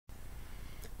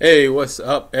Hey, what's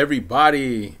up,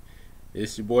 everybody?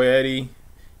 It's your boy Eddie,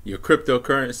 your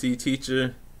cryptocurrency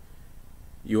teacher,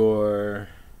 your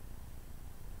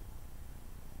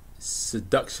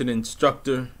seduction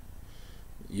instructor,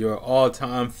 your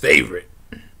all-time favorite.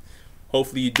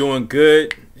 Hopefully, you're doing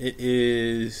good. It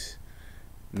is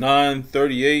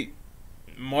 9:38,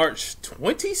 March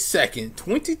 22nd,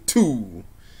 2022.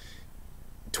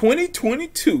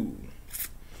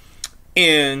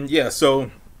 And yeah,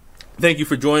 so thank you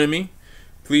for joining me.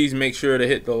 Please make sure to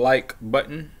hit the like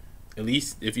button. At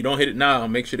least if you don't hit it now,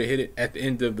 make sure to hit it at the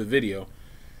end of the video.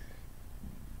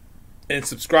 And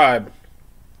subscribe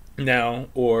now,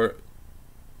 or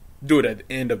do it at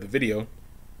the end of the video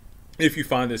if you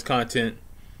find this content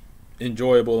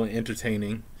enjoyable and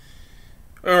entertaining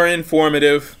or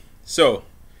informative. So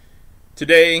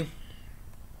today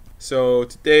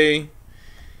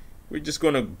we're just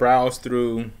going to browse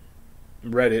through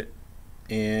Reddit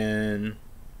and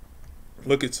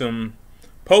look at some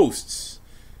posts.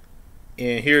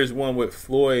 And here's one with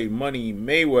Floyd Money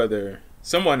Mayweather.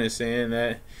 Someone is saying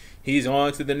that he's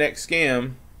on to the next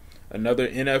scam, another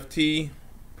NFT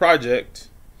project.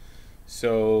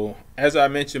 So as I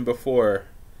mentioned before,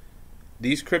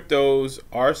 these cryptos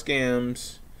are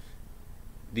scams.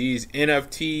 These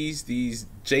NFTs, these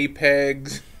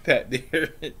JPEGs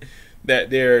that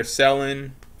they're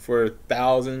selling for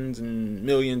thousands and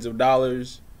millions of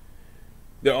dollars,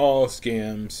 they're all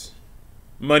scams,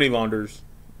 money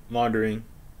laundering.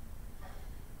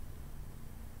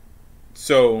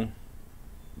 So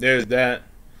there's that.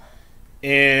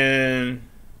 And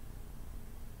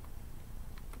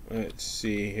let's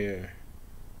see here.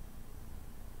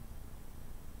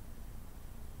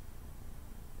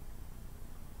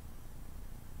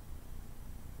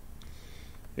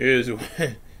 Here's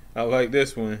I like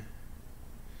this one.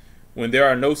 When there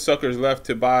are no suckers left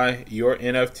to buy your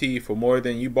NFT for more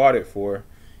than you bought it for,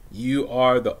 you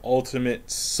are the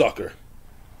ultimate sucker.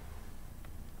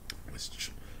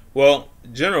 Well,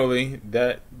 generally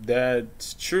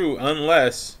that's true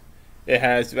unless it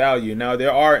has value. Now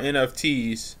there are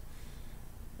NFTs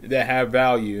that have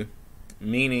value,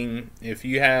 meaning if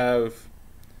you have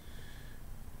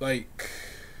like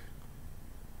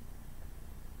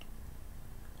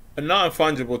a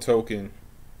non-fungible token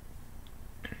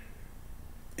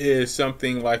is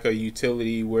something like a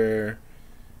utility where,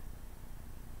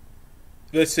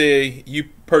 let's say you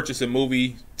purchase a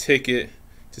movie ticket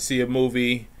to see a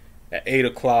movie at 8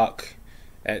 o'clock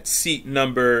at seat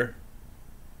number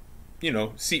 3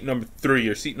 or seat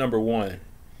number 1,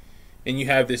 and you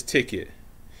have this ticket.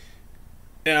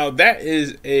 Now that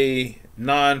is a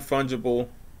non-fungible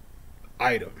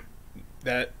item.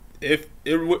 That if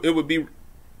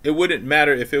it wouldn't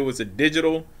matter if it was a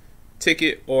digital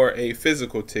ticket or a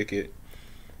physical ticket.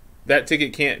 That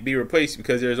ticket can't be replaced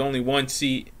because there's only one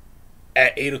seat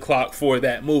at 8 o'clock for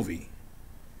that movie.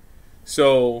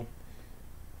 So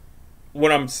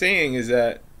what I'm saying is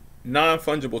that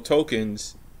non-fungible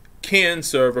tokens can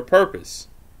serve a purpose,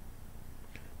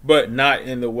 but not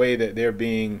in the way that they're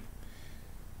being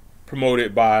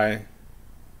promoted by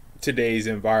today's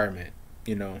environment.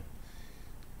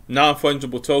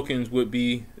 Non-fungible tokens would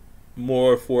be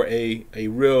more for a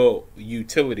real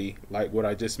utility, like what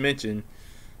I just mentioned,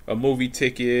 a movie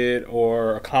ticket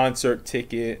or a concert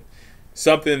ticket,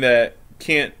 something that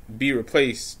can't be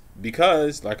replaced.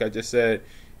 Because, like I just said,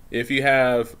 if you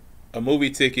have a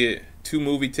movie ticket, 2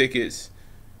 movie tickets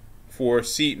for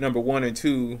seat number 1 and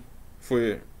 2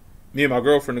 for me and my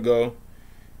girlfriend to go,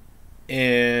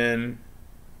 and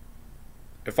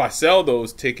if I sell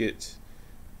those tickets,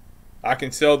 I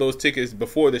can sell those tickets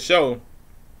before the show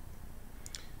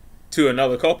to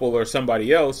another couple or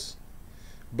somebody else,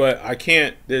 but I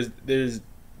can't. There's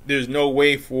no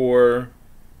way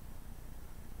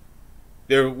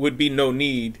there would be no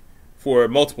need for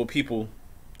multiple people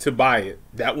to buy it.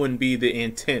 That wouldn't be the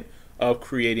intent of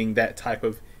creating that type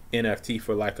of NFT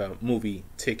for like a movie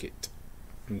ticket.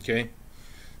 Okay,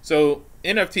 so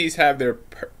NFTs have their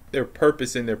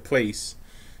purpose and their place,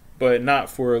 but not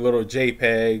for little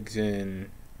JPEGs and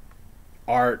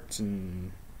art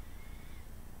and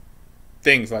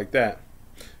things like that.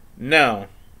 Now,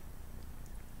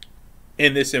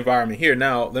 in this environment here,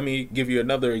 now let me give you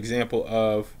another example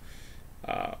of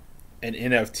an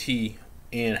NFT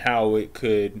and how it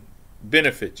could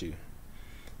benefit you.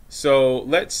 So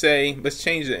let's change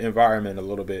the environment a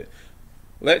little bit.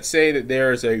 Let's say that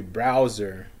there is a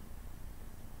browser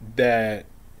that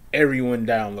everyone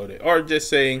downloaded, or just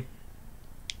say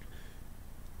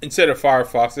instead of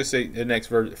Firefox, let's say the next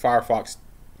version, Firefox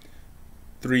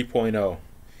 3.0.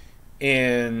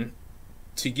 And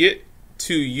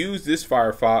to use this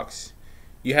Firefox,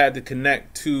 you had to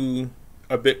connect to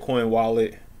a Bitcoin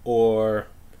wallet, or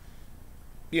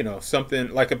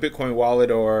something like a Bitcoin wallet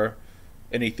or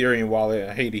an Ethereum wallet.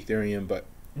 I hate Ethereum, but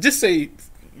just say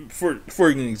for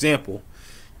an example,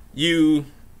 you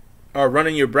are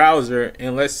running your browser,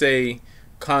 and let's say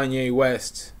Kanye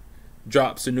West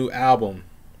drops a new album.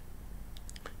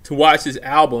 To watch his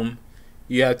album,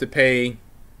 you have to pay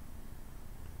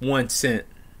 1 cent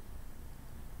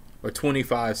or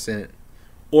 25 cents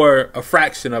or a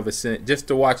fraction of a cent just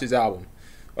to watch his album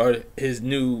or his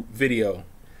new video.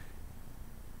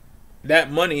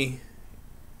 That money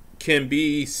can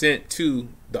be sent to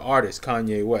the artist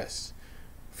Kanye West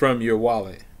from your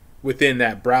wallet within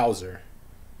that browser.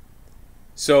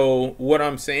 So what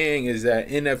I'm saying is that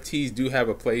NFTs do have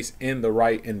a place in the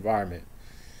right environment.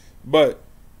 But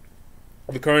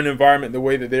the current environment, the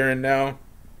way that they're in now,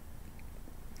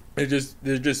 they're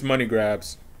just money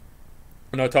grabs.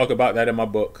 And I'll talk about that in my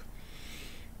book.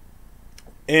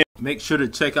 And make sure to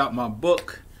check out my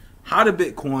book, How to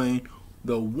Bitcoin,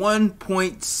 the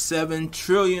 $1.7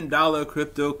 trillion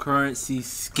cryptocurrency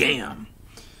scam.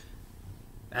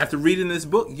 After reading this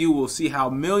book, you will see how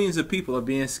millions of people are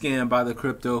being scammed by the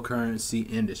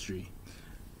cryptocurrency industry.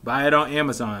 Buy it on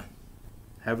Amazon.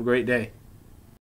 Have a great day.